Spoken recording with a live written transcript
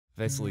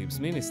Veselības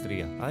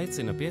ministrija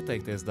aicina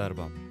pieteikties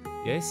darbam.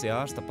 Ja esi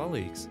ārsta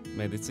palīgs,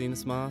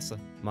 medicīnas māsa,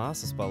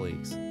 māsas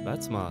palīgs,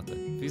 vecmāte,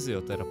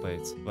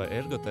 fizioterapeits vai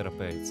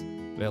ergoterapeits,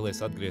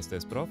 vēlies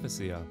atgriezties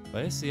profesijā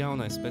vai esi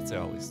jaunais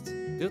speciālists.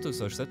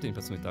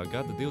 2017.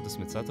 gada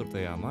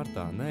 24.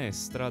 martā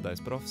neesi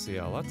strādājis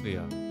profesijā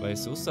Latvijā vai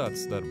esi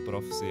uzsācis darbu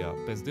profesijā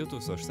pēc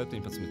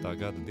 2017.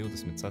 gada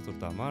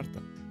 24.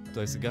 marta,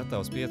 tu esi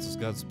gatavs 5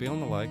 gadus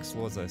pilna laika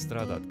slodzē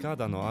strādāt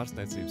kādā no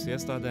ārstniecības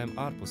iestādēm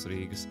ārpus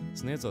Rīgas,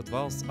 sniedzot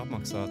valsts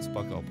apmaksātus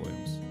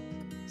pakalpojumus.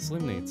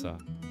 Slimnīcā,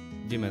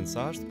 ģimenes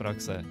ārsta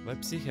praksē vai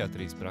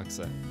psihiatrijas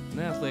praksē,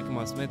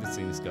 neatliekamās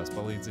medicīniskās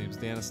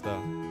palīdzības dienestā,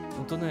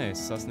 un tu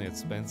neesi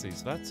sasniedzis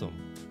pensijas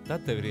vecumu,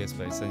 tad tev ir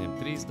iespēja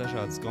saņemt 3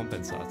 dažādas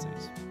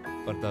kompensācijas.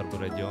 Par darbu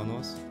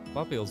reģionos,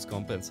 papildus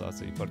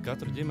kompensāciju par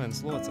katru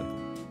ģimenes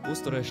locekli,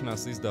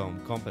 uzturēšanās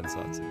izdevumu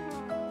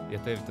kompensāciju. Ja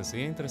tevi tas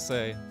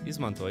ieinteresēja,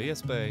 izmanto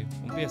iespēju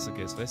un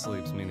piesakies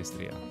Veselības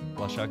ministrijā.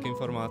 Plašāka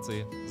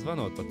informācija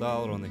zvanot pa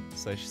tālruni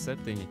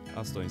 67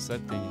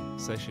 87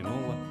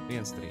 60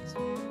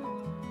 13.